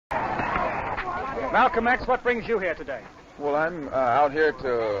Malcolm X, what brings you here today? Well, I'm out here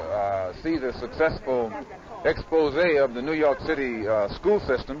to see the successful expose of the New York City school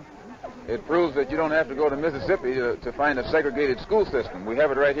system. It proves that you don't have to go to Mississippi to find a segregated school system. We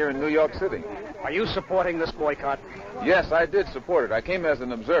have it right here in New York City. Are you supporting this boycott? Yes, I did support it. I came as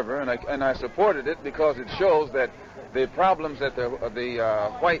an observer, and I supported it because it shows that the problems that the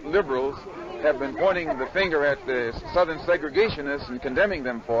white liberals have been pointing the finger at the Southern segregationists and condemning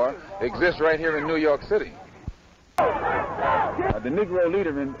them for exist right here in New York City. The Negro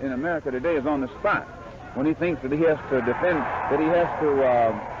leader in America today is on the spot when he thinks that he has to defend, that he has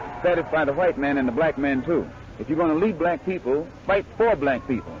to satisfy the white man and the black man too. If you're going to lead black people, fight for black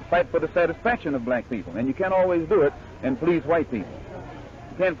people. Fight for the satisfaction of black people. And you can't always do it and please white people.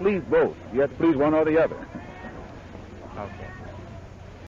 You can't please both. You have to please one or the other. Okay.